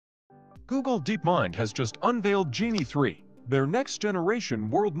Google DeepMind has just unveiled Genie 3, their next-generation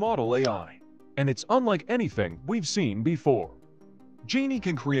world model AI. And it's unlike anything we've seen before. Genie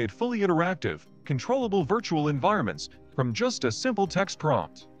can create fully interactive, controllable virtual environments from just a simple text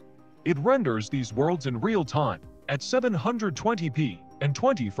prompt. It renders these worlds in real time at 720p and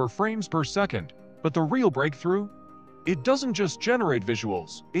 24 frames per second. But the real breakthrough? It doesn't just generate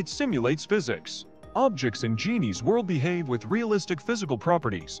visuals, it simulates physics. Objects in Genie's world behave with realistic physical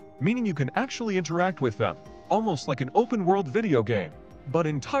properties, meaning you can actually interact with them, almost like an open-world video game, but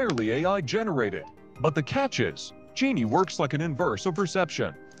entirely AI-generated. But the catch is, Genie works like an inverse of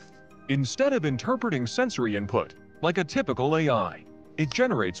perception. Instead of interpreting sensory input, like a typical AI, it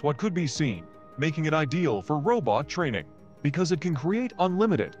generates what could be seen, making it ideal for robot training, because it can create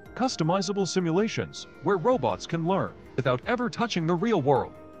unlimited, customizable simulations where robots can learn without ever touching the real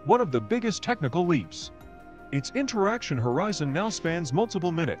world. One of the biggest technical leaps. Its interaction horizon now spans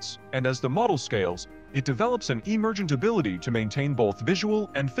multiple minutes, and as the model scales, it develops an emergent ability to maintain both visual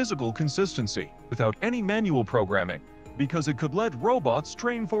and physical consistency without any manual programming, because it could let robots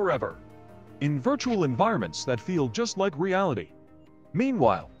train forever in virtual environments that feel just like reality.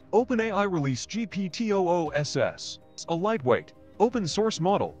 Meanwhile, OpenAI released GPT-00SS, a lightweight, open-source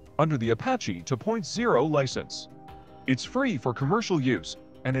model under the Apache 2.0 license. It's free for commercial use,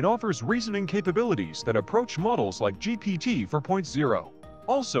 and it offers reasoning capabilities that approach models like GPT 4.0,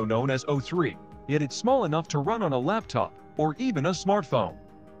 also known as O3, yet it's small enough to run on a laptop or even a smartphone.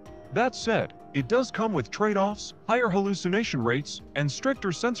 That said, it does come with trade-offs, higher hallucination rates, and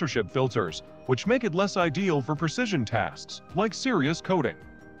stricter censorship filters, which make it less ideal for precision tasks like serious coding.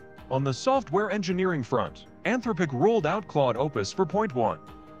 On the software engineering front, Anthropic rolled out Claude Opus 4.1,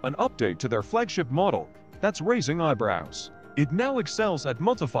 an update to their flagship model that's raising eyebrows. It now excels at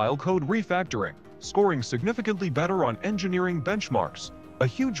multi-file code refactoring, scoring significantly better on engineering benchmarks, a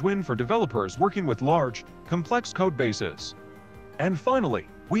huge win for developers working with large, complex code bases. And finally,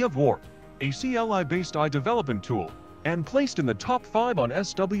 we have Warp, a CLI-based AI development tool, and placed in the top 5 on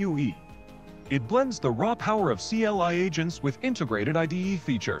SWE. It blends the raw power of CLI agents with integrated IDE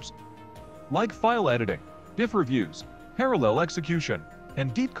features, like file editing, diff reviews, parallel execution,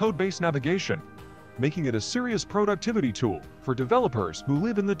 and deep code-based navigation, making it a serious productivity tool for developers who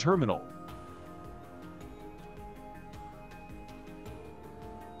live in the terminal.